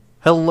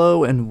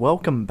Hello and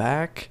welcome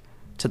back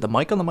to the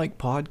Mike on the Mic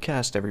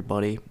podcast,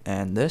 everybody.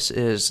 And this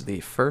is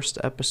the first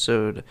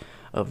episode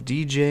of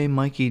DJ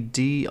Mikey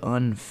D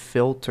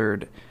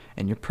Un-Filtered.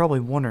 And you're probably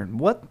wondering,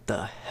 what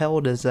the hell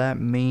does that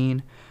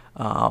mean?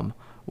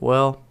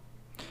 Well,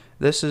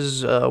 this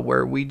is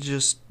where we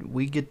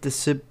get to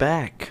sit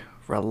back,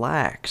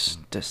 relax,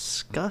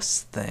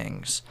 discuss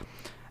things.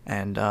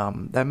 And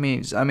that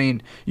means,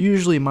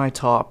 usually my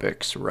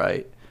topics,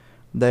 right,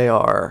 they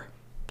are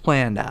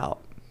planned out.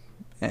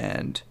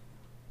 And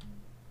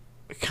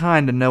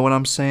kind of know what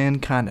I'm saying,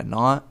 kind of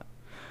not.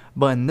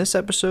 But in this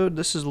episode,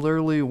 this is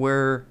literally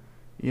where,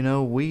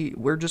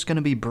 we're just going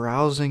to be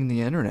browsing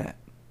the internet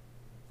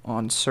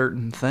on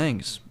certain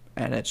things.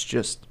 And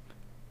it's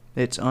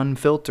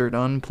unfiltered,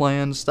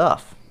 unplanned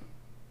stuff.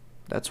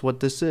 That's what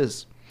this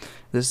is.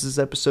 This is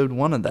episode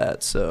 1 of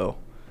that, so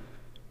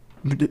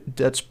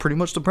that's pretty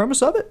much the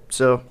premise of it.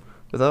 So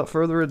without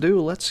further ado,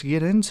 let's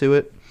get into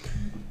it.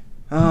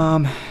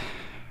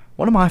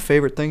 One of my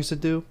favorite things to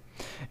do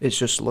is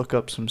just look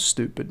up some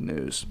stupid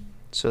news.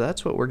 So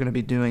that's what we're going to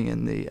be doing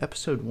in the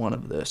episode 1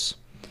 of this.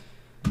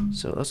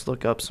 So let's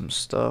look up some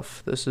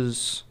stuff. This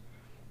is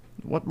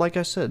like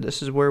I said,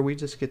 this is where we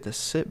just get to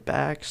sit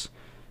back,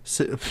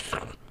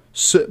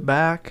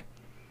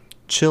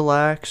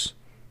 chillax,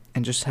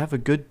 and just have a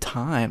good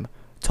time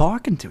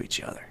talking to each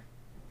other.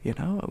 We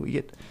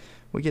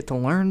get to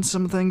learn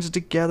some things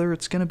together.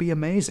 It's going to be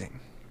amazing.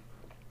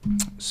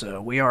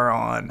 So we are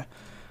on,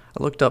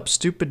 I looked up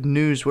stupid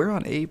news. We're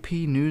on AP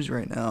News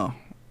right now.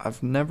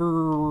 I've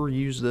never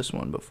used this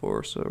one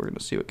before, so we're going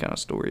to see what kind of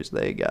stories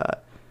they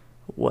got.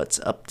 What's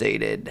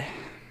updated?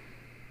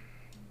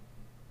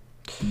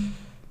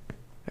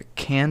 A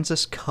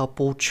Kansas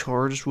couple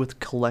charged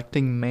with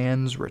collecting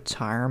man's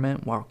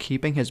retirement while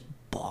keeping his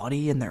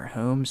body in their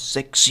home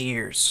 6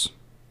 years.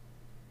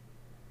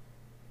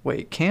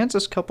 Wait,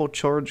 Kansas couple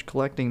charged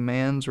collecting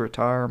man's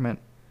retirement.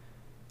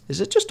 Is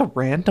it just a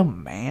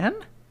random man?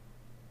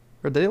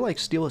 Or did they,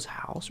 steal his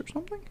house or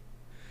something?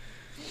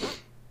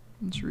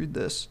 Let's read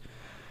this.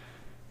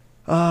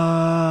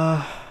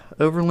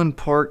 Overland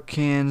Park,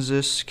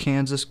 Kansas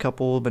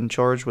couple have been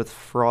charged with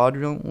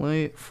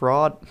fraudulently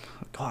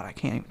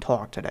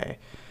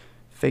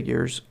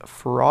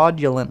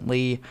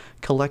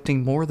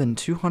collecting more than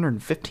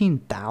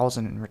 $215,000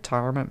 in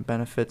retirement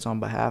benefits on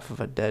behalf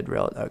of a dead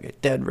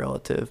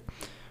relative,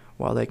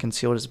 while they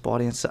concealed his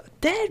body inside.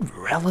 Dead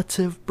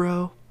relative,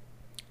 bro?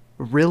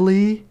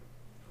 Really?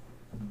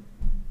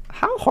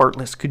 How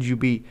heartless could you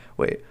be?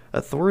 Wait,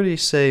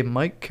 authorities say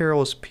Mike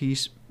Carroll's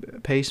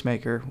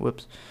pacemaker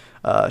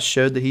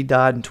showed that he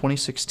died in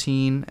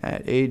 2016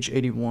 at age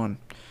 81.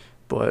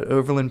 But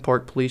Overland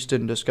Park police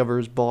didn't discover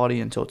his body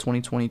until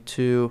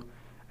 2022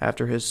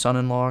 after his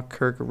son-in-law,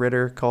 Kirk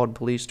Ritter, called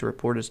police to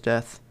report his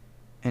death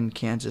in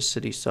Kansas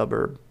City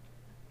suburb.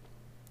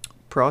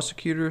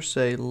 Prosecutors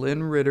say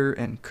Lynn Ritter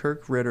and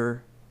Kirk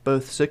Ritter,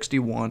 both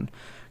 61,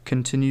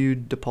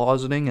 continued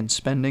depositing and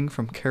spending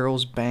from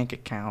Carroll's bank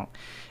account,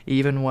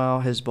 even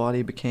while his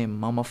body became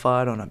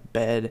mummified on a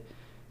bed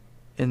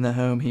in the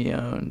home he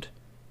owned.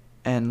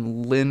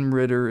 And Lynn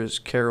Ritter is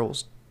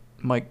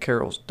Mike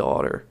Carroll's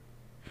daughter.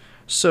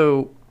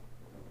 So,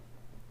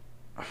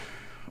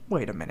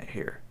 wait a minute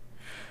here.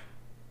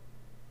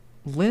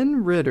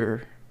 Lynn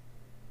Ritter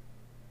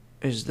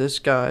is this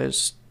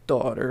guy's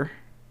daughter,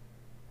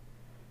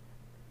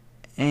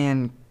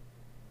 and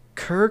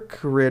Kirk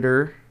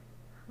Ritter,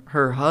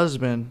 her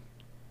husband,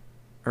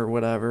 or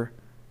whatever,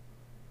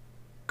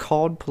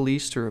 called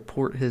police to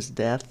report his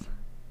death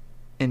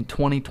in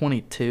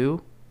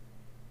 2022?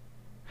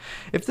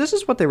 If this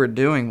is what they were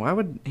doing, why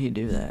would he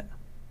do that?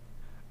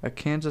 A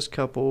Kansas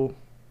couple,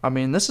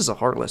 this is a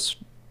heartless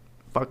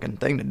fucking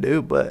thing to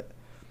do, but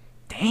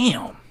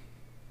damn.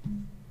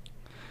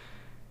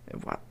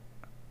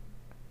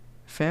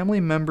 Family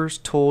members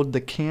told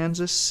the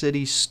Kansas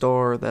City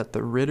Star that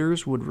the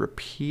Ritters would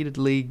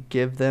repeatedly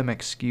give them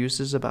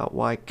excuses about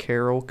why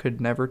Carroll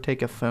could never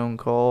take a phone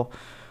call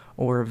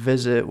or a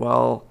visit,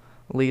 while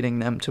leading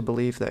them to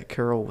believe that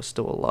Carroll was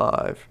still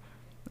alive.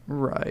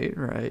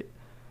 Right.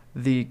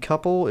 The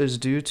couple is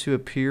due to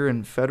appear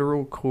in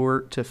federal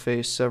court to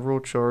face several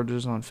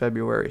charges on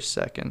February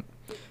 2nd.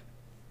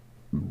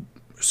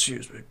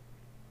 Excuse me.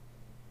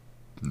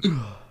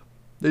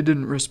 They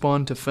didn't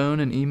respond to phone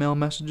and email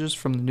messages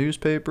from the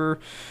newspaper,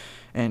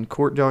 and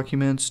court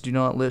documents do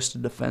not list a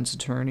defense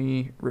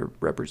attorney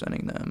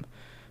representing them.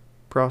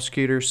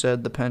 Prosecutors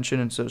said the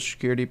pension and Social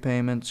Security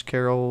payments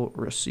Carroll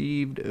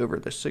received over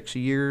the 6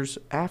 years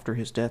after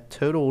his death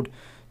totaled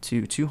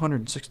to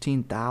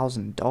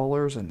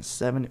 $216,000 and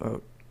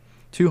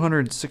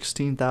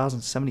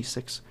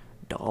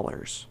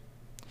 $216,076.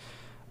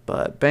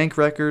 But bank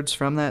records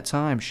from that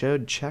time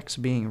showed checks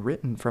being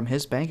written from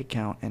his bank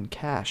account and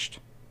cashed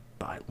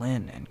by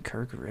Lynn and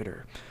Kirk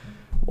Ritter.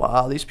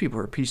 Wow, these people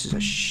are pieces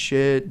of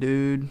shit,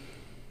 dude.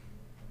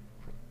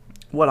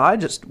 What I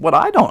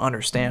don't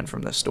understand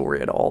from this story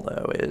at all,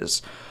 though,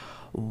 is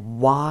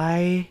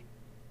why.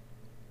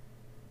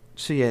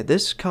 So yeah,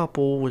 this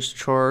couple was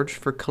charged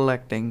for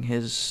collecting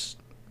his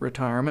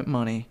retirement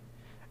money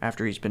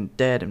after he's been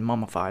dead and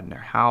mummified in their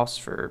house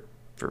for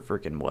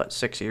freaking, what,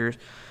 6 years.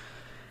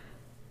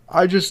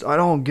 I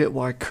don't get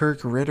why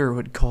Kirk Ritter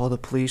would call the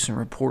police and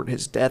report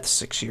his death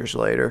 6 years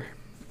later.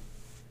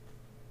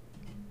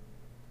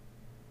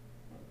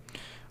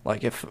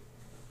 Like if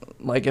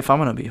I'm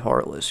going to be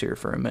heartless here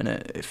for a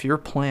minute, if your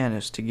plan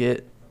is to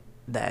get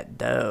that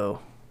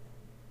dough,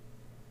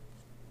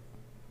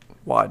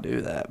 why do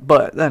that?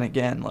 But then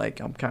again, like,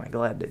 I'm kind of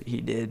glad that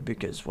he did,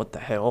 because what the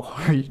hell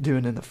are you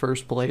doing in the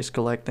first place,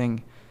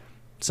 collecting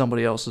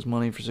somebody else's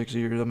money for 6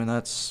 years? I mean,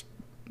 that's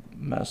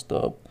messed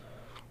up.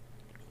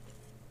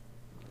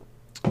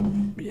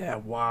 Yeah,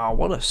 wow,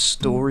 what a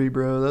story,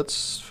 bro.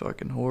 That's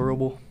fucking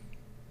horrible.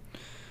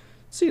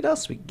 See what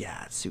else we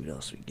got.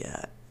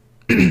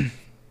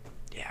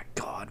 Yeah,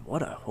 God,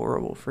 what a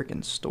horrible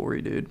freaking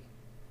story, dude.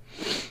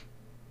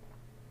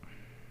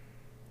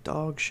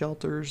 Dog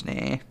shelters,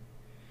 nah.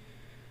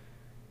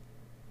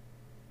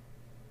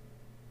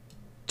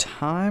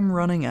 Time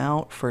running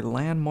out for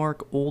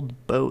landmark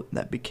old boat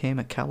that became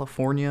a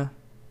California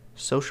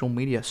social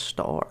media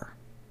star.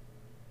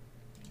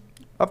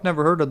 I've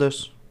never heard of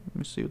this. Let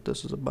me see what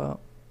this is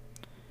about.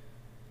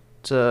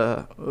 It's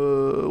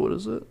what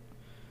is it?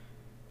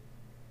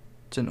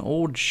 It's an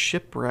old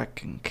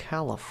shipwreck in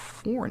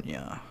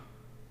California.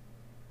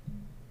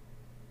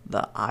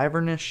 The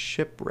Iverness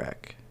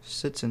Shipwreck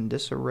sits in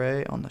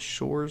disarray on the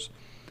shores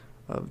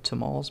of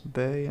Tamales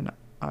Bay in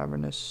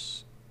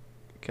Iverness,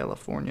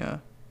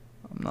 California.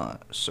 I'm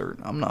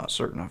not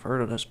certain I've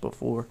heard of this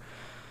before.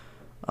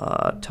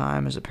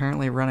 Time is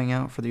apparently running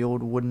out for the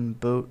old wooden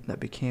boat that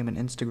became an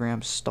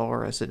Instagram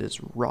star, as it is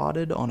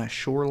rotted on a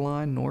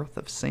shoreline north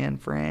of San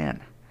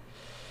Fran.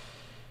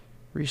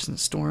 Recent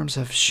storms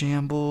have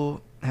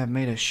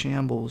made a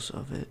shambles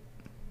of it.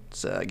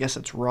 So I guess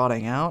it's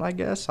rotting out, I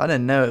guess. I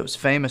didn't know it was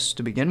famous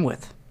to begin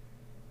with.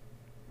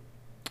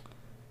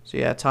 So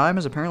yeah, time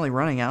is apparently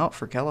running out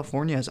for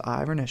California's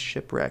Iverness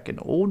Shipwreck, an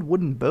old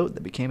wooden boat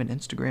that became an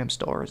Instagram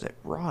star as it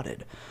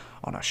rotted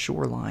on a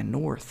shoreline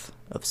north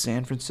of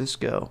San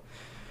Francisco.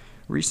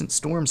 Recent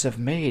storms have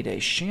made a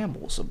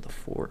shambles of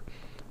the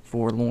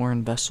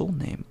forlorn vessel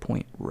named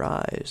Point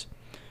Rise,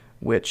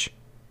 which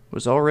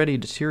was already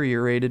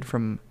deteriorated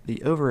from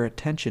the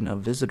over-attention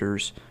of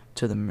visitors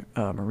to the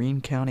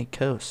Marin County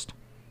coast.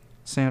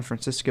 San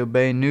Francisco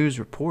Bay News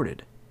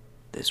reported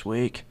this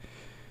week.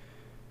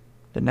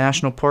 The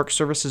National Park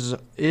Service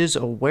is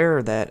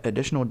aware that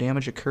additional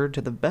damage occurred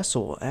to the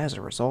vessel as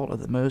a result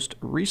of the most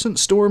recent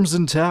storms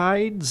and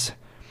tides.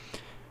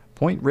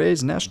 Point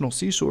Reyes National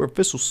Seashore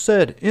officials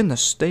said in the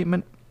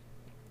statement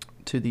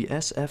to the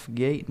SF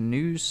Gate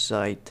news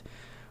site,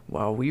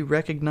 "While we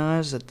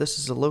recognize that this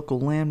is a local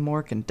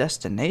landmark and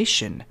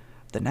destination,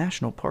 the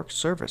National Park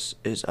Service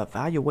is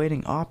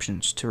evaluating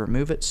options to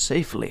remove it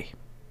safely."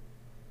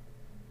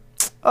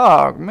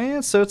 Oh,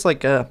 man, so it's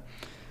like a...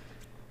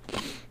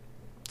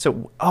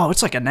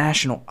 it's like a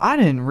national... I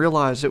didn't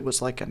realize it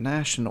was like a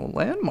national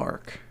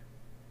landmark.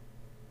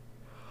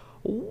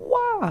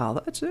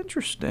 Wow, that's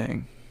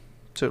interesting.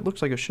 So it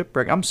looks like a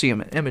shipwreck. I'm seeing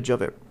an image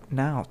of it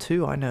now,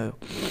 too. I know.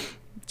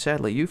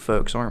 Sadly, you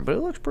folks aren't, but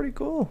it looks pretty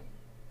cool.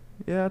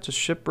 Yeah, it's a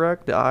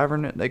shipwreck. The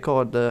Iverness, they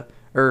call it the...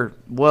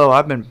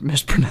 I've been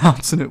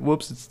mispronouncing it.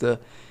 Whoops, it's the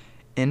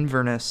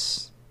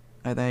Inverness,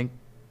 I think.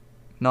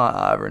 Not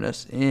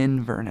Iverness,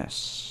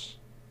 Inverness.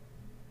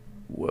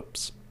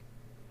 Whoops.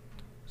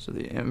 So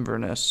the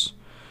Inverness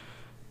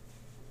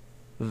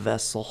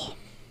vessel.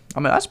 I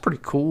mean, that's pretty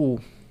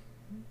cool.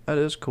 That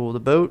is cool. The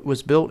boat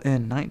was built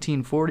in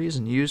 1940s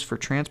and used for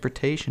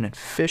transportation and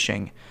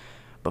fishing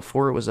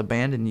before it was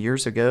abandoned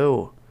years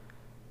ago.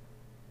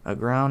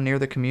 Aground near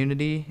the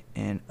community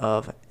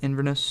of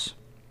Inverness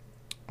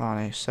on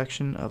a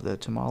section of the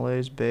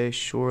Tamales Bay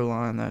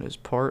shoreline that is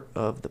part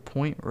of the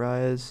Point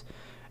Rise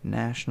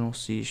National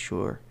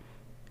Seashore.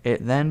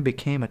 It then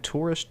became a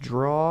tourist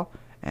draw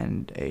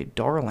and a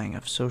darling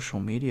of social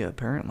media,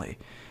 apparently.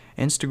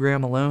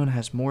 Instagram alone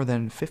has more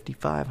than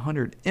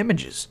 5,500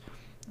 images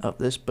of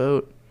this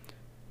boat.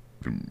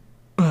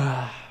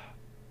 Now,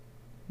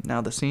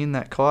 the scene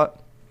that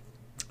caught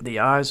the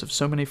eyes of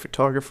so many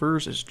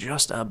photographers is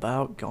just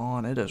about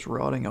gone. It is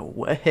rotting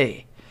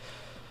away.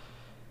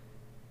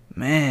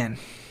 Man.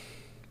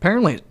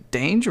 Apparently it's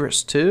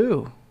dangerous,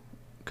 too,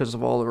 because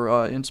of all the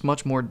rot. It's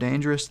much more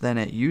dangerous than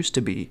it used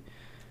to be.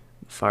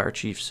 The fire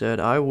chief said,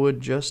 "I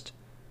would just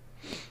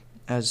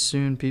as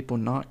soon people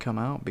not come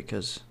out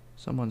because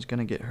someone's going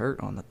to get hurt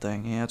on the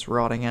thing." Yeah, it's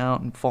rotting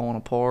out and falling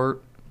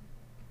apart.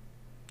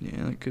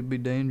 Yeah, it could be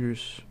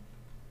dangerous.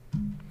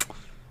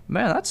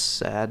 Man, that's a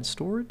sad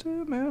story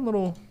too, man. A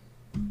little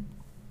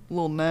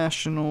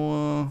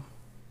national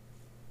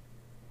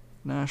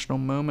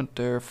moment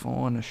there,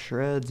 falling to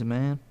shreds,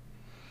 man.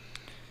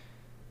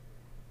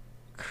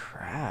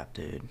 Crap,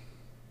 dude.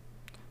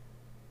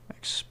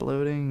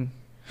 Exploding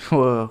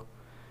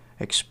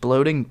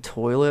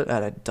toilet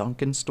at a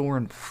Dunkin' store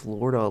in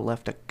Florida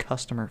left a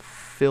customer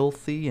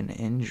filthy and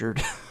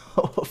injured.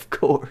 Of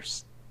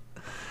course.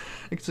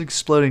 It's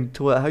exploding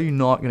toilet. How are you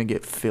not going to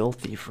get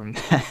filthy from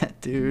that,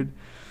 dude?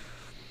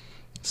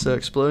 So,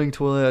 exploding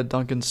toilet at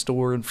Dunkin'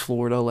 store in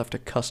Florida left a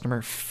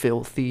customer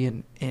filthy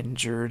and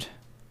injured.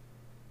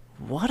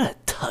 What a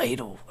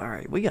title.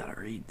 Alright, we gotta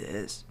read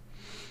this.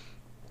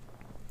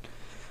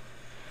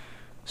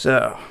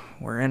 So,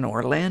 we're in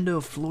Orlando,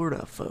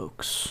 Florida,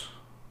 folks.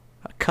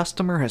 A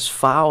customer has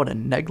filed a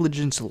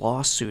negligence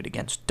lawsuit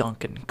against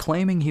Dunkin',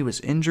 claiming he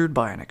was injured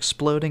by an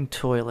exploding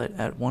toilet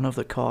at one of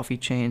the coffee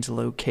chain's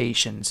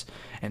locations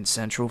in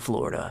Central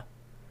Florida.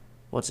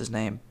 What's his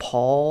name?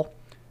 Paul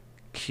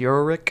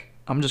Keurig?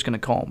 I'm just going to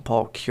call him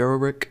Paul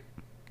Keurig.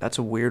 That's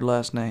a weird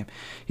last name.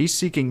 He's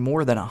seeking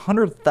more than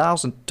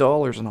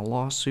 $100,000 in a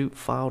lawsuit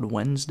filed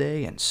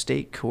Wednesday in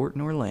state court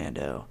in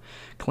Orlando,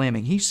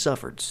 claiming he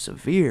suffered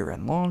severe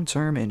and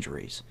long-term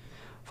injuries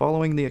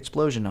following the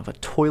explosion of a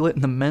toilet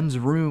in the men's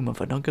room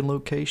of a Dunkin'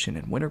 location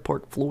in Winter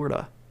Park,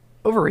 Florida.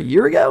 Over a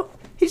year ago?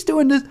 He's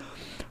doing this.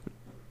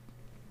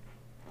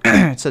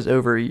 It says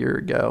over a year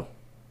ago.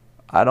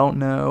 I don't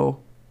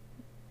know.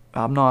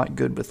 I'm not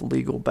good with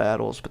legal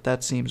battles, but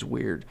that seems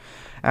weird.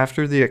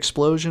 After the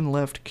explosion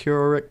left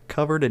Keurig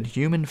covered in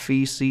human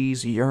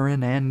feces,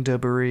 urine, and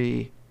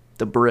debris,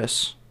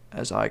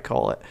 as I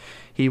call it,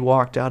 he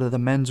walked out of the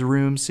men's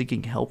room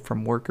seeking help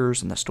from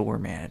workers and the store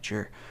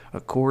manager.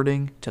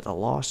 According to the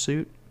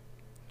lawsuit,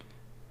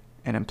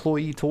 an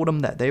employee told him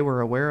that they were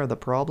aware of the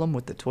problem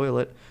with the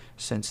toilet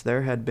since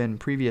there had been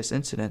previous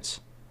incidents,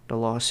 the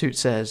lawsuit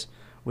says,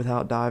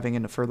 without diving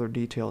into further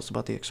details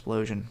about the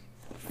explosion.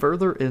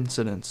 Further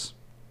incidents.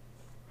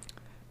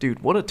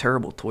 Dude, what a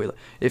terrible toilet.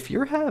 If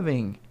you're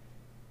having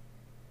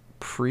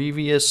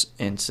previous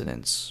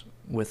incidents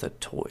with a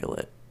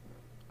toilet,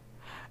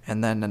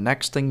 and then the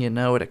next thing you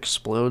know it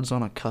explodes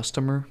on a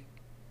customer,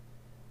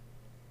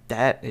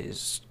 that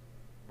is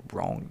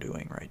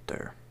wrongdoing right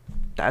there.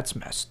 That's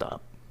messed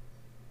up.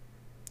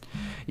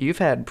 You've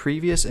had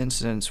previous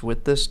incidents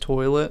with this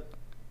toilet,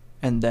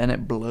 and then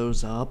it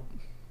blows up.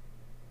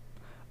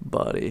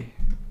 Buddy,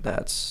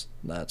 that's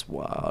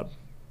wild.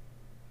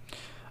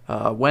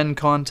 When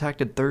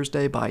contacted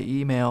Thursday by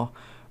email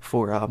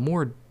for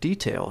more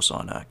details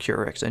on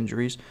Keurig's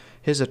injuries,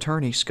 his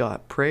attorney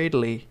Scott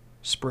Spradley,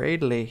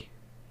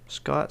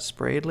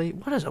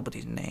 what is up with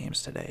these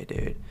names today,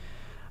 dude?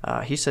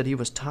 He said he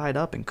was tied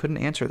up and couldn't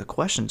answer the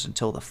questions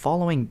until the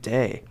following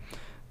day.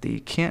 The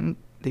Canton,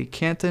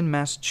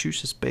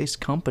 Massachusetts-based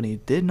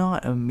company did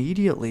not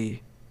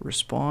immediately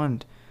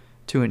respond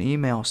to an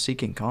email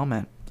seeking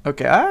comment.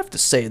 Okay, I have to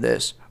say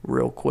this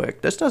real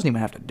quick. This doesn't even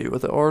have to do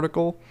with the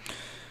article,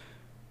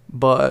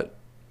 but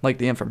like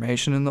the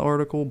information in the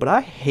article, but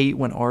I hate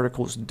when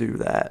articles do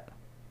that.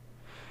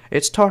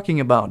 It's talking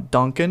about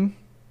Dunkin',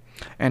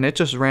 and it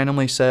just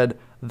randomly said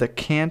the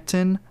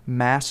Canton,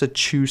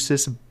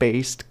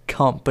 Massachusetts-based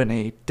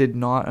company did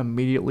not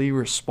immediately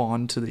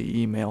respond to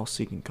the email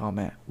seeking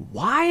comment.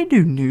 Why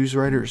do news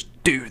writers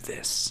do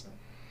this?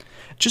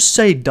 Just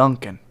say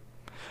Dunkin'.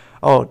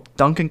 Oh,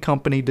 Dunkin'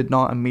 Company did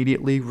not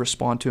immediately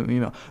respond to an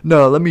email.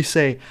 No, let me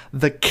say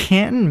the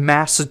Canton,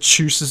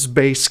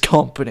 Massachusetts-based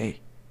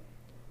company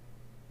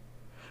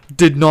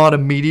did not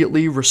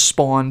immediately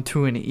respond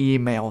to an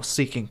email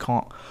seeking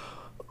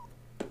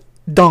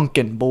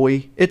Dunkin',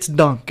 boy. It's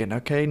Dunkin',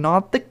 okay?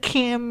 Not the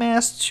Canton,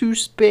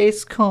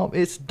 Massachusetts-based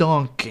company. It's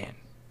Dunkin'.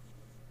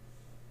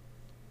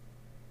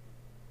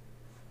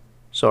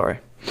 Sorry.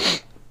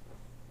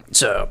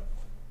 So,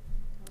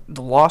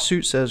 the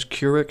lawsuit says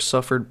Keurig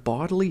suffered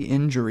bodily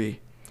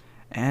injury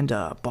and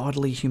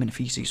bodily human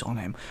feces on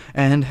him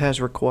and has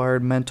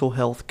required mental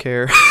health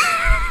care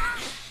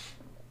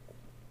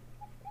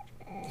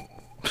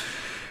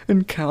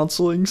and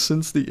counseling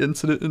since the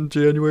incident in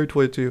January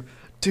 22.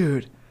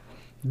 Dude,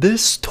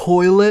 this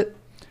toilet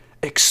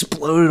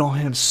exploded on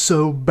him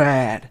so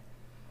bad.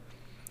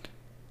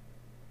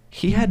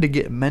 He had to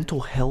get mental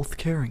health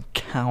care and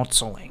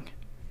counseling.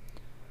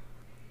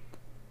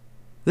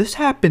 This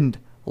happened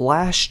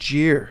last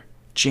year,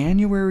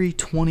 January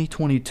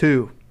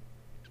 2022,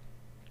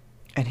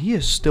 and he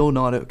is still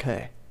not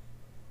okay.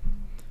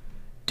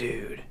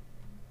 Dude.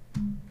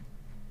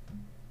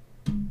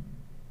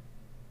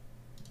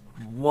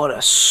 What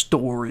a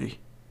story.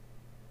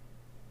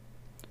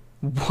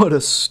 What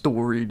a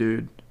story,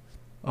 dude.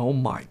 Oh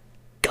my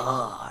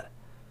God.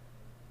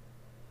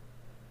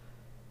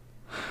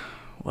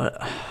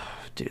 What?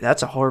 Dude,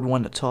 that's a hard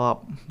one to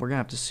top. We're going to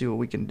have to see what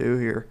we can do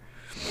here.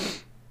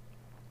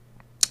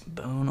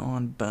 Bone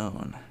on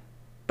bone.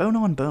 Bone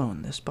on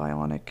bone. This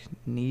bionic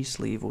knee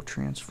sleeve will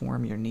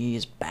transform your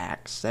knees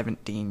back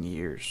 17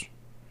 years.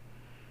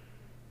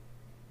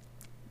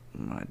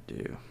 I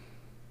do.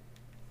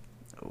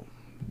 Oh.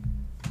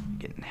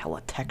 Getting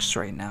hella texts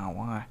right now.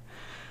 Why?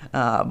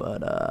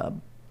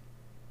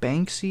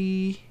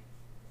 Banksy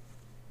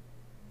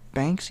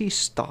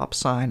stop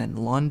sign in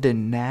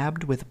London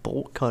nabbed with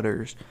bolt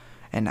cutters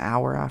an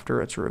hour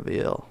after its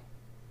reveal.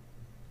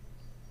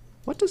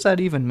 What does that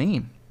even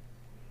mean?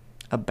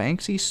 A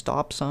Banksy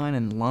stop sign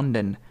in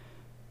London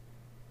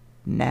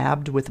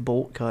nabbed with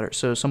bolt cutters.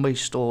 So somebody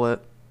stole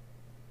it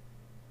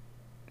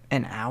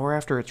an hour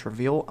after its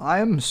reveal?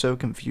 I'm so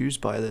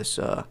confused by this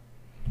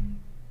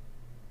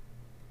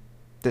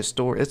This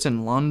store, it's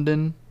in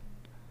London.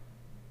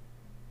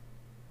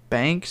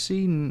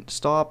 Banksy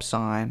stop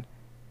sign.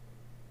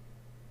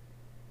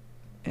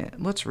 And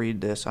let's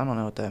read this. I don't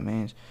know what that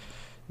means.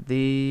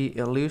 The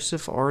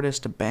elusive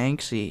artist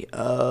Banksy.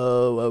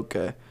 Oh,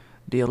 okay.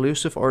 The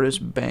elusive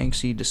artist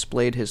Banksy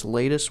displayed his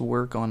latest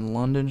work on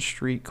London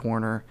street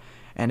corner,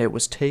 and it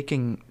was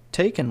taken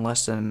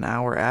less than an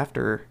hour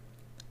after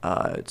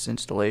its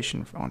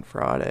installation on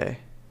Friday.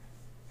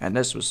 And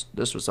this was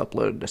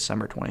uploaded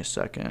December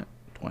 22nd,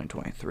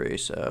 2023,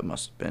 so it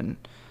must have been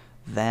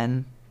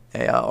then.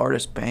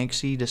 Artist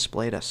Banksy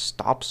displayed a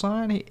stop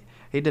sign.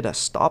 He did a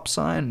stop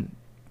sign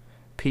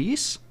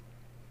piece.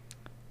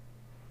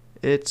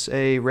 It's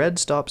a red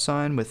stop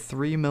sign with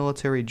 3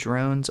 military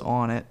drones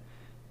on it,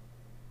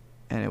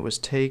 and it was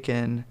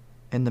taken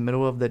in the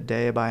middle of the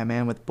day by a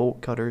man with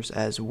bolt cutters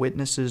as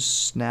witnesses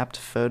snapped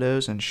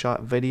photos and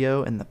shot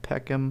video in the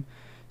Peckham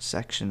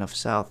section of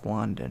South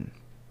London.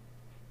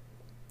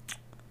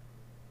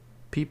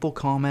 People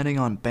commenting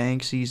on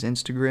Banksy's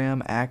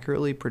Instagram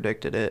accurately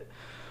predicted it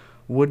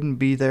wouldn't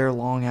be there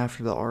long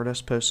after the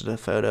artist posted a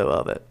photo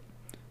of it.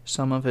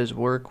 Some of his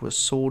work was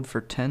sold for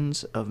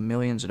tens of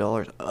millions of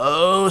dollars.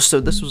 Oh, so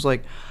this was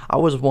like, I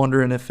was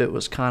wondering if it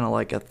was kind of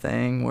like a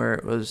thing where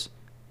it was,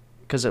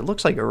 because it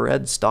looks like a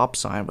red stop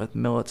sign with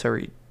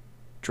military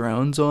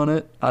drones on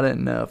it. I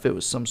didn't know if it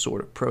was some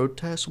sort of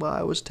protest while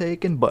I was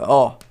taken,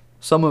 but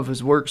some of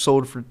his work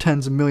sold for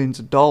tens of millions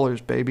of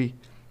dollars, baby.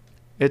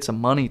 It's a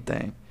money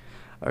thing.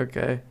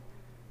 Okay.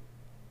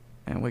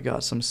 And we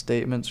got some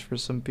statements for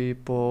some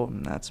people,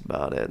 and that's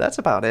about it. That's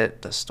about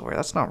it, the story.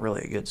 That's not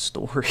really a good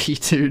story,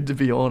 dude, to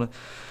be honest.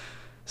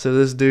 So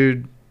this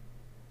dude,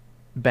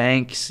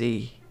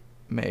 Banksy,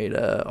 made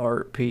a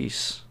art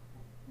piece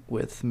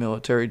with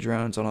military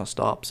drones on a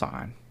stop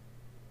sign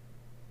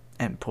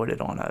and put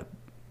it on a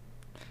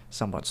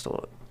somewhat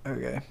still.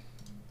 Okay.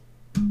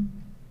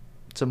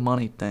 It's a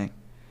money thing.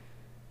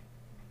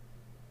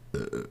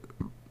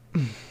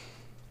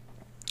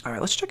 All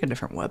right, let's check a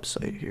different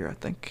website here, I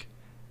think.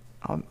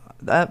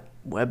 That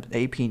web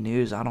AP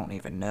News, I don't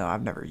even know.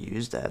 I've never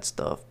used that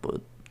stuff,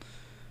 but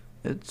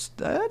that's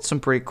some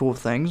pretty cool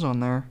things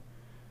on there.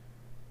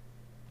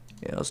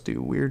 Yeah, let's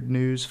do weird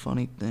news,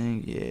 funny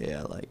thing. Yeah,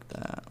 I like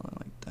that.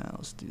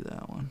 Let's do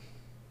that one.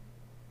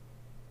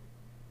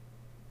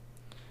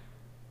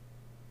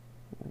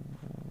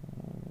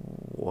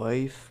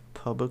 Wife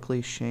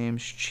publicly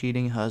shames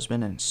cheating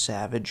husband in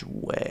savage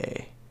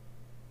way.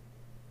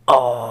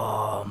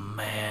 Oh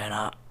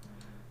man,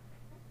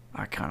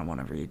 I kind of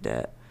want to read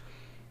that.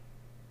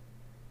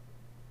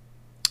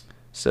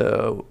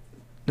 So,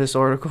 this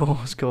article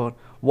is called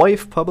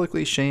Wife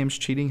Publicly Shames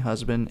Cheating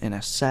Husband in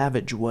a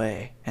Savage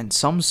Way, and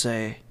some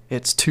say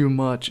it's too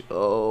much.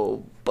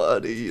 Oh,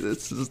 buddy,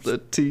 this is the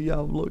tea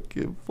I'm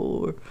looking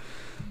for.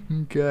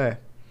 Okay.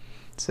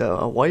 So,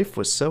 a wife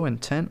was so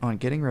intent on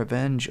getting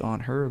revenge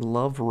on her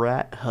love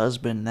rat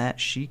husband that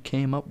she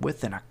came up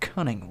with a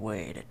cunning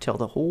way to tell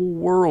the whole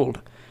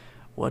world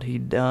what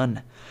he'd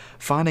done.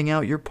 Finding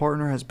out your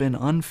partner has been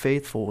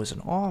unfaithful was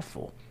an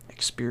awful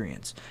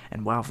experience,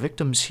 and while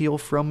victims heal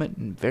from it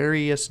in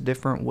various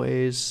different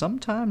ways,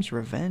 sometimes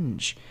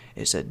revenge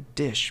is a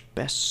dish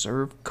best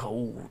served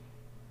cold.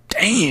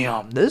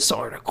 Damn, this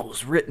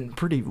article's written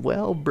pretty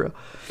well, bro.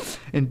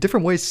 In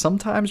different ways,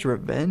 sometimes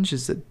revenge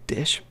is a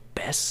dish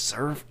best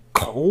served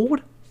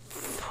cold?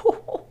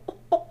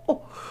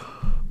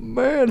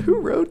 Man, who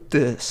wrote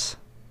this?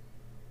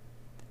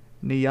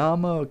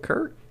 Niyama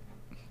Kurt?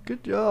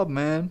 Good job,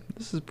 man.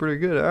 This is pretty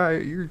good.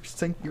 Alright, you're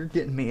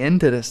getting me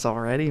into this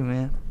already,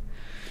 man.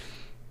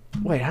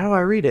 Wait, how do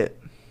I read it?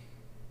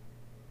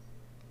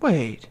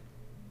 Wait.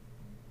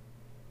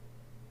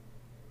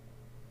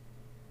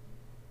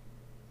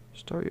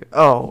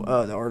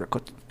 The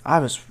article. I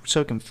was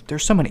so confused.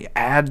 There's so many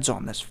ads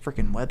on this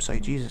freaking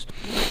website. Jesus.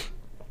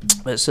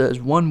 It says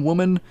one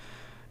woman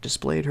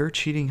displayed her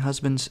cheating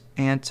husband's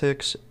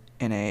antics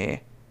in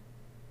a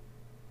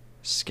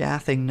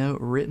scathing note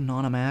written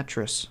on a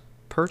mattress,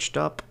 perched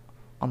up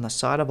on the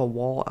side of a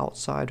wall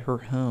outside her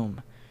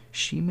home.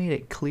 She made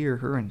it clear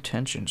her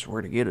intentions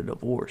were to get a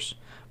divorce,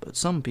 but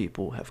some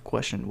people have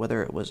questioned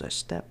whether it was a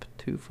step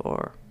too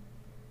far.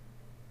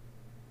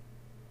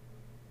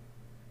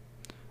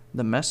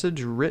 The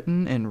message,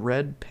 written in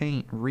red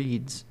paint,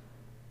 reads,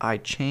 I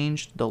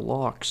changed the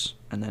locks,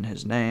 and then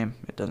his name.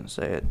 It doesn't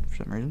say it for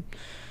some reason.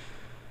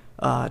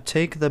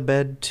 Take the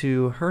bed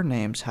to her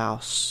name's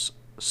house,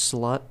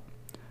 slut.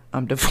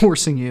 I'm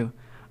divorcing you.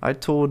 I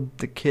told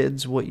the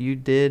kids what you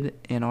did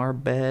in our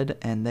bed,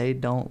 and they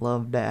don't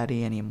love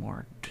Daddy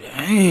anymore.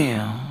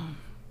 Damn.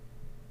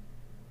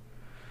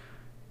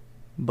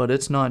 But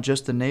it's not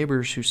just the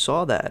neighbors who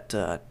saw that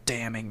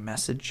damning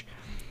message.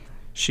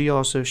 She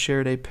also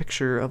shared a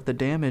picture of the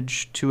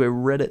damage to a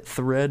Reddit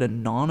thread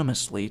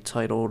anonymously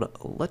titled,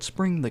 Let's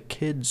Bring the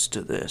Kids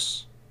to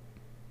This.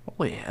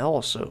 Holy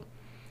hell, so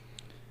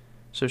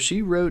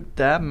she wrote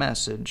that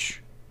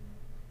message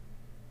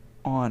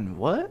on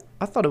what?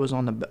 I thought it was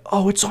on the bed.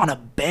 Oh, it's on a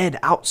bed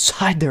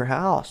outside their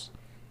house.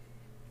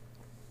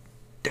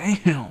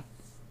 Damn.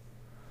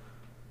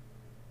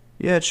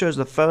 Yeah, it shows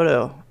the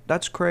photo.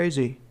 That's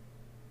crazy.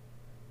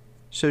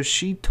 So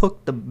she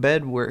took the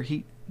bed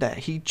that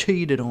he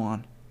cheated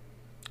on,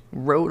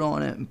 wrote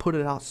on it, and put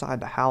it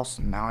outside the house,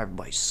 and now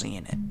everybody's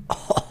seeing it.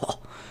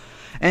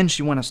 And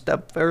she went a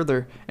step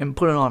further and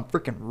put it on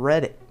freaking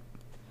Reddit.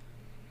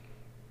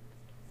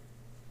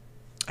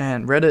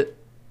 And Reddit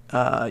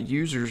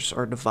users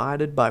are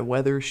divided by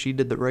whether she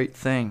did the right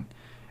thing.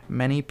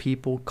 Many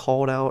people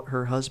called out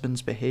her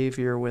husband's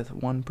behavior, with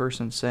one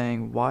person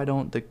saying, "Why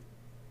don't the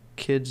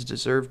kids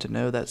deserve to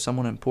know that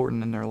someone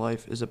important in their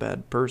life is a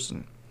bad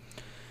person?"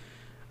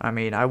 I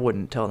mean, I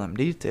wouldn't tell them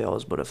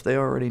details, but if they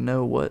already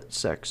know what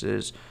sex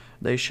is,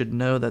 they should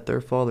know that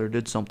their father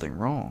did something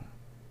wrong.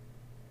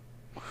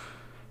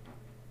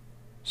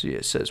 See,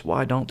 it says,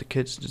 why don't the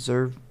kids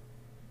deserve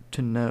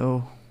to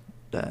know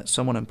that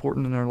someone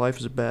important in their life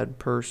is a bad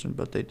person,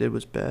 but they did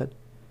was bad?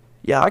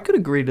 Yeah, I could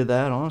agree to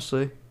that,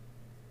 honestly.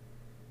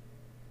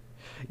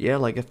 Yeah,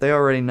 like if they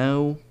already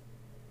know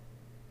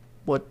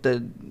what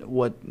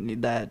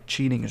that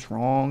cheating is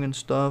wrong and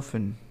stuff,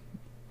 and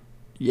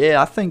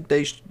yeah, I think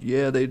they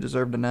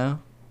deserve to know.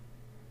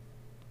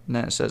 And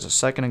then it says, a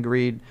second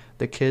agreed,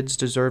 the kids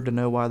deserve to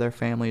know why their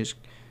family is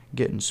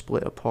getting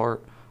split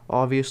apart.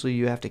 Obviously,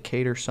 you have to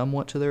cater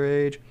somewhat to their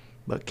age,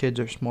 but kids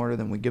are smarter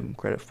than we give them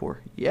credit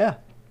for. Yeah,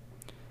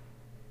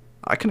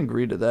 I can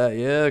agree to that,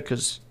 yeah,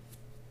 because,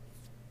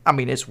 I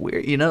mean, it's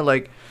weird, you know,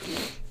 like,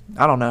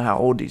 I don't know how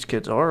old these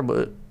kids are,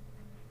 but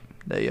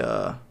they,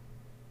 yeah,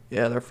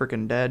 their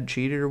freaking dad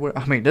cheated or what.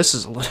 I mean, this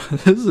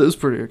is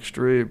pretty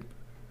extreme.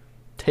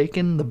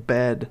 Taking the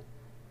bed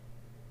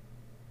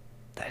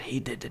that he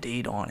did the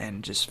deed on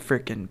and just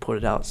freaking put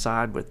it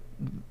outside with,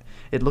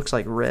 it looks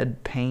like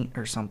red paint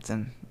or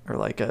something, or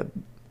like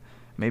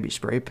maybe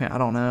spray paint, I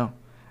don't know.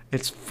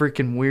 It's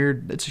freaking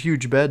weird. It's a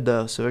huge bed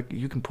though, so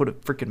you can put a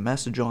freaking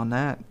message on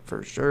that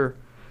for sure.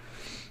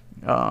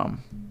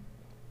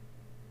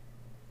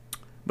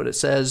 But it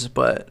says,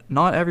 but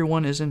not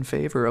everyone is in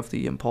favor of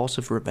the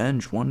impulsive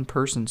revenge. One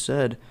person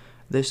said,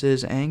 this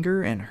is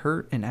anger and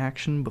hurt in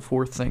action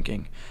before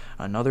thinking.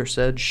 Another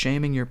said,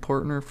 shaming your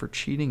partner for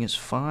cheating is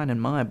fine in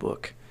my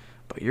book,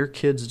 but your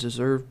kids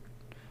deserve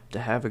to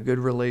have a good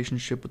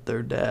relationship with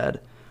their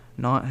dad,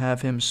 not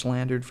have him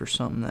slandered for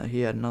something that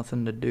he had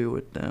nothing to do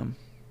with them.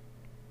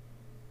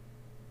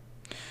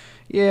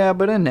 Yeah,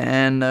 but in the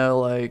end, though,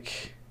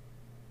 like,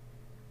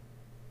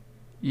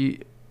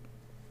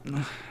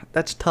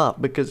 that's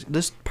tough, because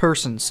this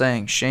person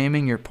saying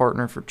shaming your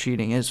partner for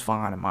cheating is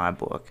fine in my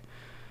book,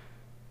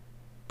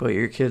 but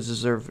your kids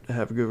deserve to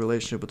have a good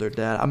relationship with their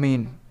dad. I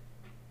mean,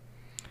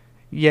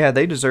 yeah,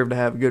 they deserve to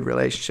have a good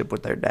relationship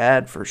with their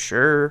dad for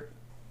sure,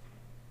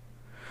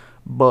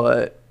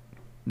 but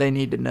they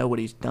need to know what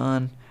he's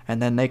done,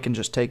 and then they can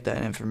just take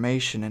that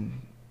information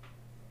and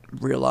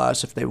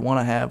realize if they want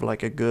to have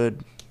like a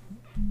good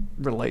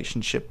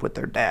relationship with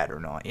their dad or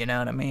not. You know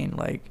what I mean?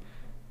 Like,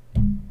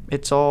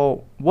 it's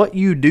all, what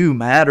you do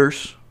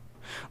matters.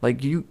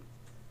 Like, you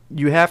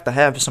have to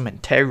have some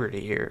integrity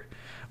here.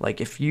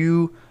 Like, if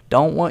you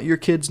don't want your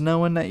kids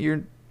knowing that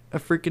you're a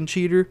freaking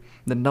cheater,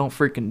 then don't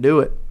freaking do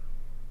it,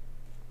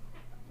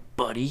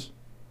 buddy.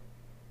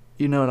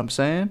 You know what I'm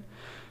saying?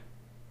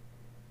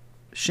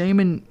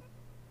 Shaming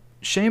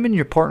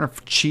your partner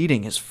for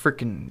cheating is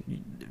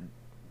freaking,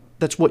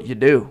 that's what you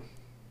do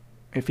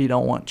if you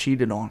don't want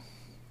cheated on.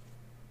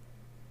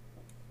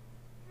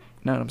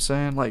 Know what I'm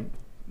saying? Like,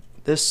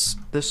 this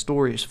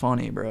story is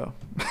funny, bro.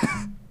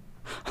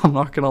 I'm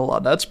not gonna lie,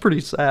 that's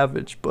pretty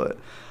savage, but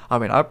I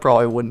mean, I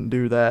probably wouldn't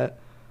do that,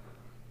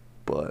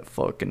 but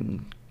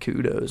fucking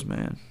kudos,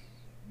 man.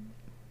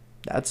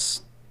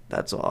 That's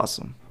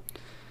awesome.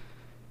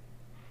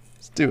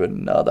 Let's do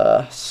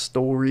another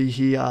story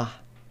here.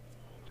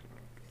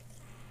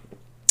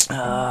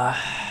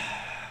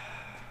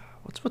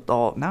 What's with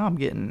all, now I'm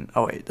getting,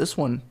 oh wait, this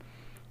one,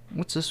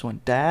 what's this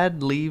one?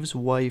 Dad leaves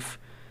wife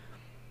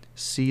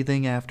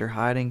seething after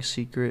hiding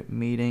secret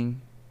meeting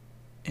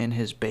in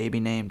his baby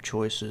name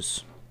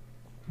choices.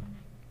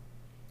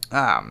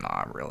 I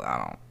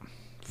don't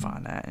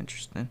find that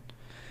interesting.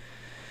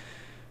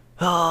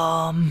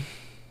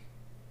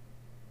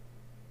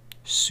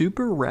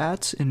 Super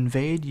rats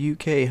invade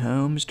UK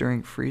homes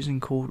during freezing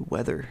cold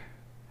weather.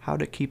 How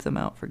to keep them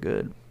out for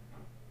good.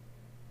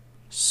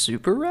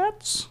 Super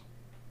rats?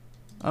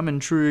 I'm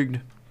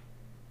intrigued.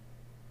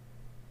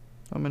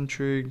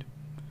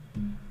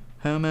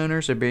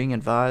 Homeowners are being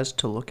advised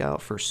to look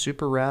out for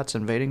super rats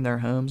invading their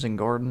homes and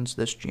gardens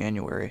this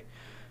January,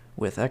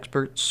 with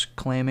experts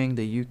claiming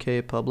the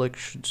UK public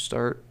should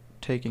start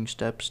taking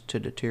steps to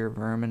deter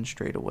vermin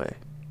straight away.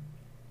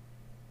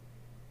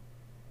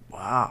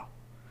 Wow.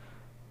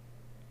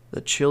 The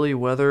chilly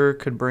weather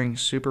could bring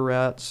super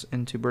rats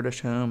into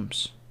British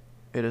homes,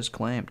 it is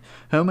claimed.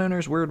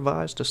 Homeowners were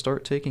advised to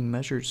start taking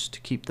measures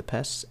to keep the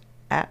pests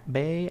at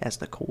bay as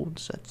the cold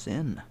sets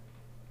in.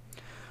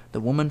 The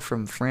woman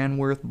from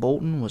Franworth,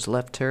 Bolton, was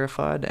left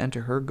terrified to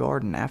enter her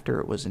garden after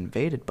it was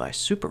invaded by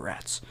super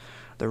rats.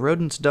 The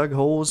rodents dug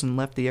holes and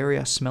left the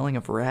area smelling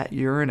of rat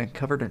urine and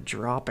covered in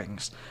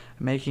droppings,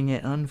 making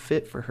it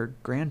unfit for her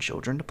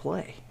grandchildren to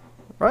play.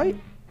 Right?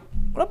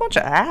 What a bunch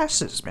of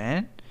asses,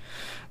 man.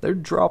 They're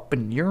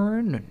dropping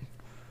urine and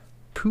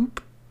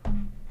poop,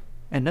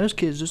 and those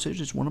kids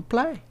just want to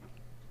play.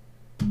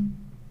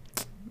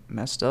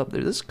 Messed up,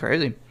 dude. This is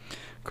crazy.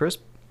 Chris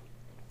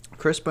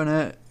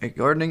Burnett, a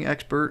gardening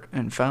expert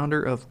and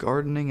founder of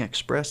Gardening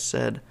Express,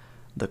 said,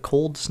 "The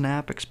cold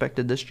snap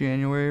expected this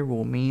January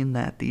will mean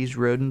that these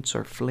rodents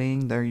are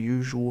fleeing their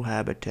usual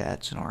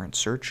habitats and are in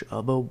search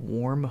of a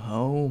warm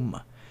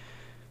home.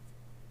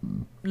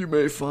 You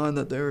may find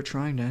that they are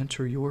trying to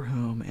enter your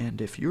home,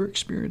 and if you're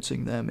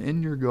experiencing them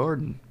in your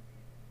garden,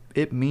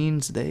 it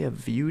means they have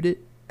viewed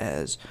it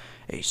as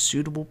a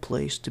suitable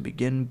place to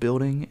begin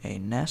building a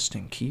nest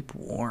and keep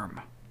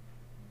warm."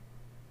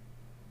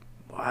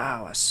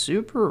 Wow, a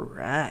super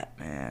rat,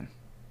 man.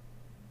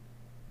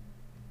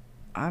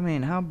 I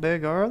mean, how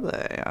big are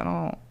they?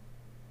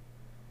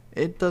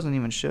 It doesn't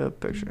even show a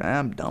picture.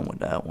 I'm done with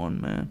that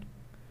one, man.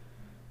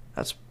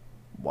 That's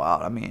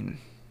wild. I mean,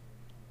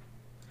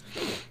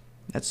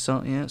 that's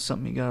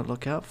something you gotta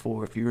look out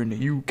for if you're in the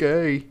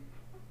UK.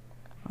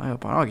 I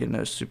hope I don't get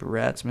no super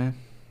rats, man.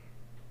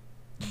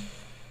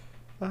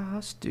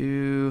 Let's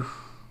do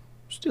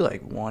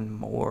like one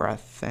more, I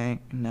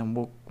think, and then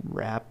we'll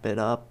wrap it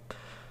up.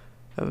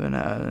 I've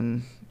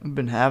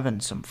been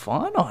having some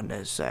fun on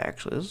this,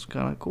 actually. This is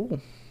kind of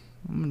cool.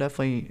 I'm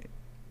definitely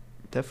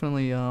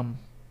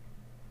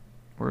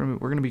we're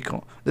gonna be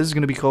called. This is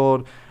gonna be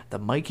called the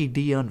Mikey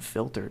D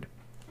Un-Filtered.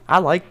 I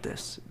like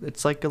this.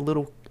 It's like a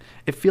little.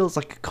 It feels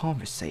like a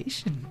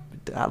conversation.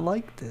 I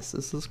like this.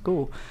 This is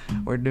cool.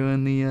 We're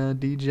doing the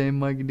DJ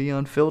Mikey D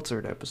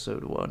Un-Filtered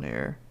episode 1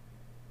 here.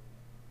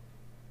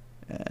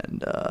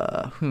 And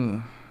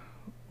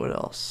what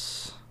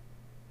else?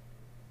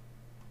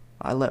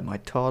 I let my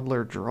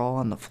toddler draw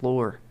on the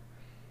floor.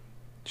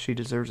 She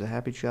deserves a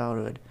happy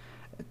childhood.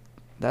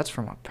 That's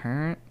from a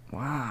parent?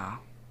 Wow.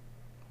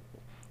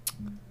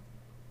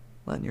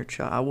 Letting your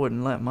child... I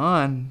wouldn't let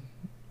mine.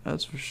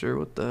 That's for sure.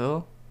 What the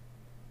hell?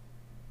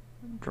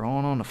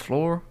 Drawing on the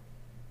floor?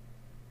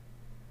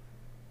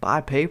 Buy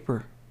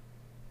paper.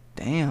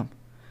 Damn.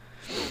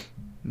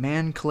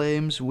 Man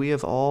claims we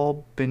have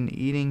all been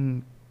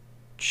eating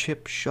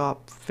chip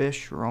shop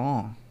fish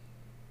wrong.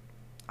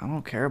 I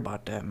don't care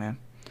about that, man.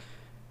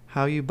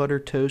 How you butter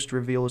toast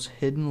reveals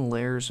hidden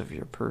layers of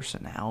your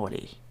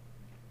personality.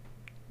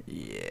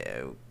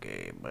 Yeah,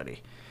 okay,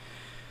 buddy.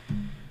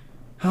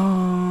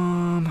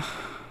 Man,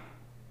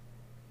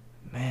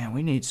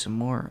 we need some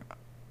more.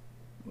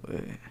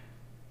 Wait.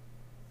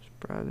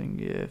 Surprising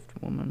gift,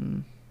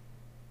 woman.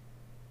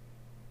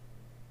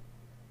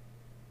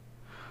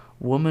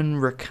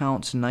 Woman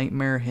recounts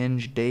nightmare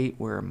hinge date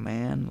where a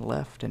man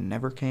left and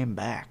never came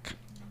back.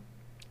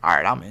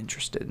 Alright, I'm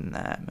interested in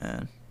that,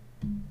 man.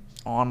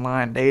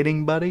 Online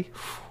dating, buddy.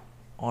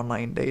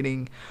 Online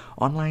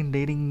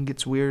dating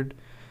gets weird.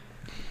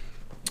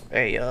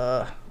 Hey,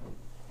 a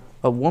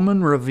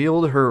woman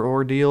revealed her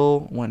ordeal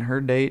when her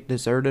date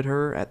deserted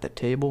her at the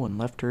table and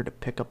left her to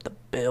pick up the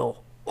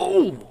bill.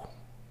 Oh!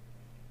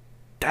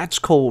 That's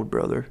cold,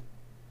 brother.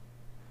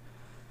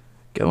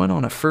 Going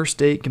on a first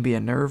date can be a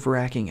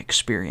nerve-wracking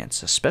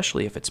experience,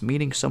 especially if it's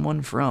meeting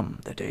someone from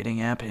the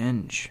dating app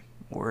Hinge,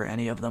 or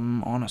any of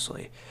them,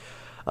 honestly.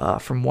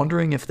 From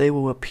wondering if they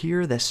will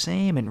appear the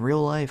same in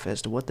real life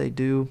as to what they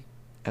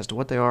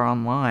are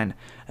online,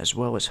 as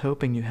well as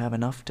hoping you have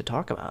enough to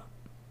talk about.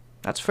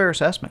 That's a fair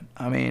assessment.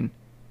 I mean,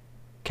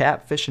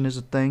 catfishing is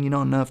a thing. You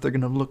don't know if they're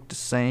going to look the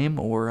same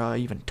or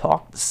even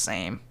talk the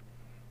same.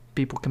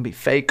 People can be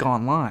fake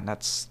online.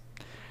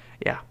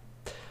 Yeah.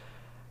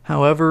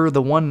 However,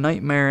 the one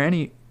nightmare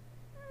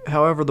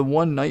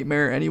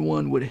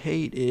anyone would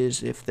hate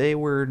is if they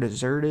were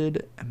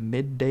deserted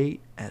mid-date,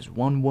 as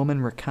one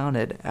woman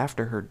recounted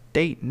after her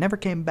date never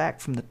came back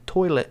from the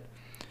toilet,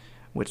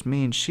 which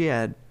means she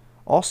had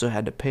also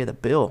had to pay the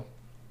bill.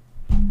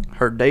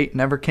 Her date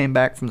never came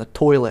back from the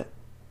toilet.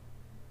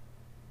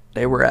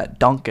 They were at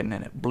Dunkin'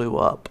 and it blew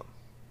up.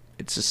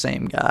 It's the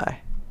same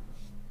guy.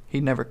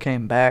 He never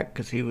came back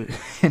because he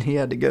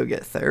had to go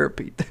get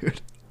therapy,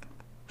 dude.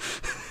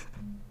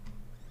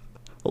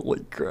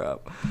 Holy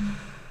crap.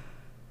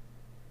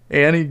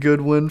 Annie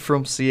Goodwin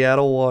from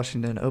Seattle,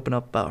 Washington, opened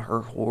up about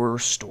her horror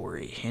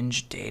story,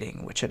 hinge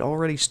dating, which had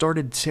already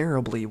started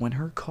terribly when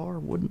her car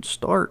wouldn't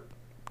start.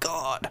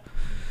 God.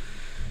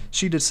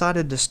 She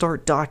decided to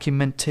start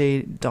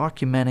documenting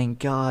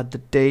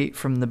the date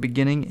from the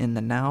beginning in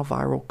the now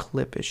viral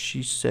clip, as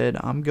she said,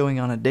 "I'm going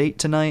on a date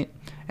tonight,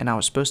 and I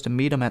was supposed to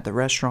meet him at the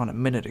restaurant a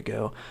minute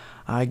ago.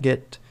 I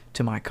get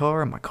to my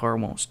car, and my car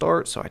won't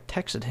start, so I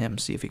texted him,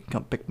 see if he can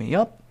come pick me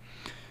up.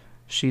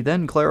 She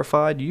then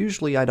clarified,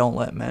 usually I don't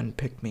let men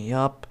pick me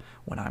up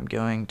when I'm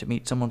going to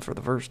meet someone for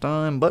the first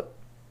time, but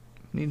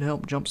need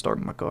help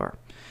jump-starting my car.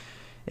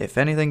 If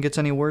anything gets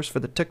any worse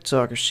for the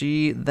TikToker,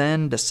 she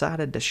then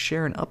decided to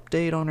share an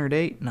update on her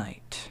date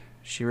night.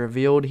 She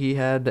revealed he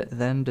had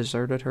then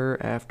deserted her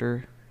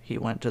after he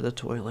went to the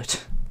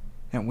toilet."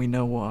 and we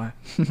know why.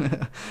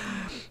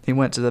 He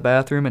went to the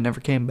bathroom and never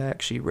came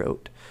back, she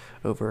wrote,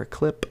 over a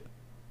clip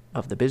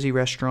of the busy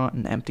restaurant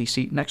and empty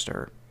seat next to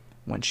her.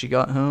 When she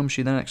got home,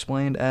 she then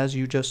explained, as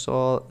you just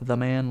saw, the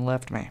man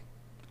left me.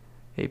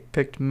 He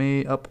picked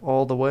me up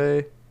all the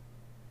way.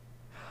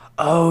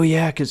 Oh,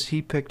 yeah, because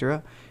he picked her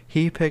up.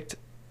 He picked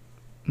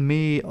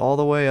me all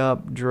the way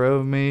up,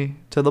 drove me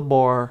to the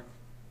bar,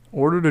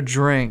 ordered a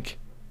drink,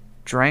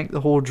 drank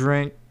the whole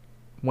drink,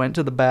 went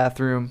to the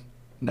bathroom,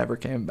 never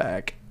came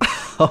back.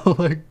 Oh,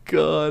 my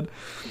God.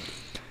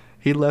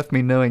 He left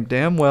me knowing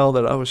damn well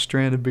that I was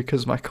stranded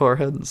because my car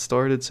hadn't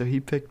started, so he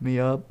picked me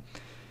up.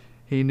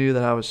 He knew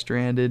that I was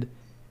stranded.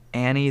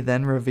 Annie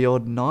then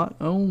revealed not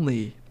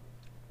only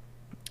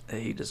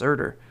that he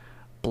deserted her,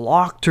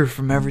 blocked her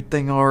from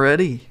everything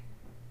already.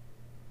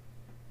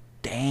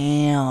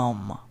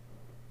 Damn.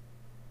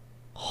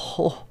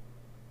 Oh.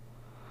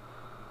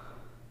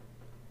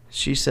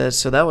 She says,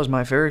 so that was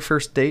my very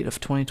first date of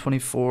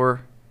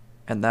 2024,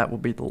 and that will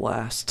be the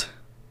last.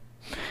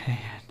 Man.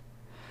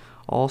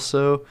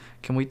 Also,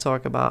 can we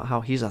talk about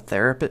how he's a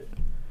therapist?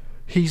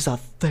 He's a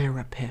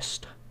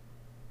therapist.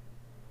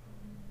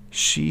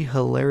 She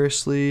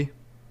hilariously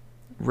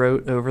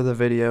wrote over the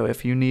video,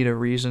 if you need a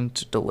reason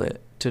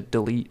to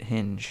delete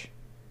Hinge.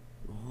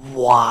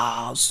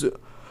 Wow. So,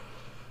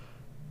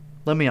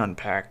 let me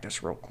unpack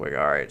this real quick.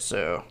 Alright,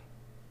 so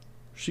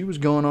she was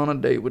going on a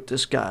date with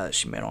this guy that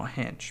she met on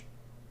Hinge.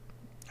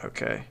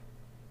 Okay.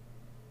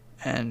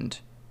 And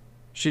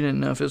she didn't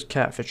know if it was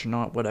catfish or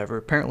not, whatever.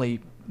 Apparently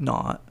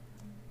not.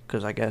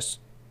 Because I guess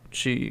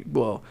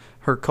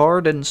her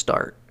car didn't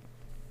start.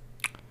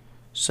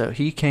 So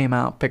he came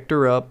out, picked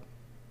her up,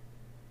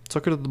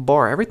 took her to the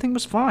bar. Everything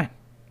was fine.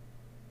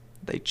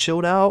 They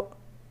chilled out.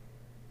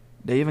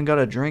 They even got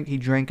a drink. He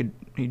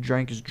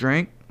drank his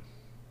drink.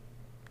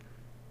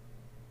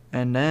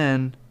 And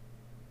then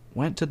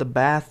went to the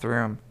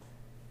bathroom,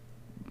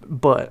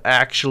 but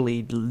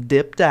actually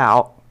dipped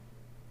out,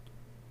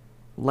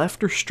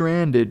 left her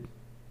stranded,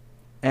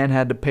 and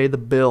had to pay the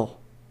bill.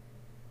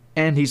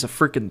 And he's a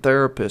freaking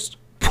therapist.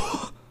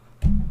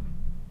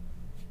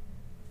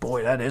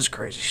 Boy, that is a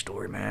crazy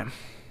story, man.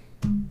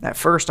 At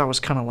first, I was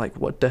kind of like,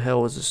 what the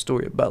hell is this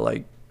story about?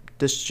 Like,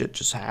 this shit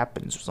just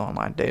happens. It was on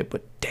my day.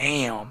 But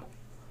damn.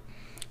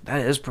 That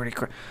is pretty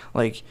crazy.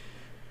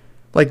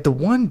 Like the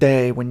one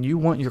day when you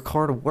want your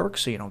car to work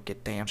so you don't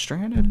get damn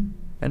stranded.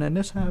 And then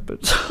this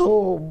happens.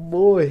 Oh,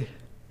 boy.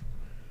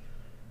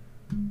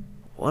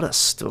 What a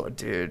story,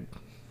 dude.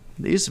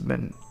 These have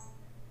been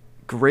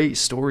great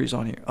stories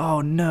on here.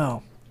 Oh,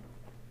 no.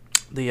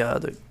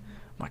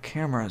 My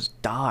camera has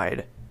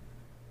died.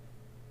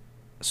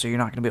 So you're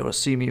not going to be able to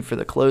see me for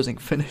the closing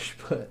finish,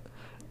 but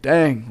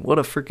dang, what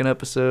a freaking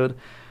episode.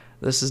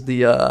 This is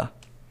the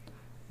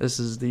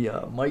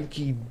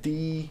Mikey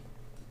D.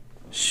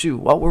 Shoot,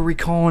 what were we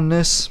calling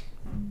this?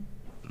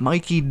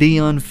 Mikey D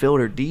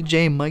Unfiltered.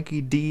 DJ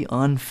Mikey D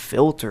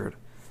Unfiltered.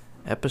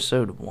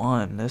 Episode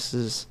 1.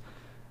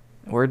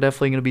 We're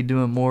definitely going to be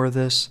doing more of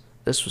this.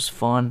 This was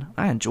fun.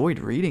 I enjoyed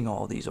reading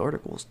all these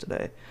articles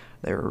today.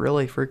 They were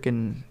really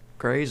freaking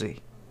crazy.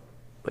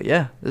 But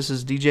yeah, this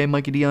is DJ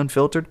Mikey D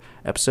Unfiltered,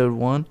 episode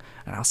 1,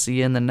 and I'll see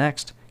you in the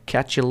next.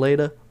 Catch you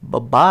later.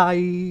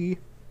 Bye-bye.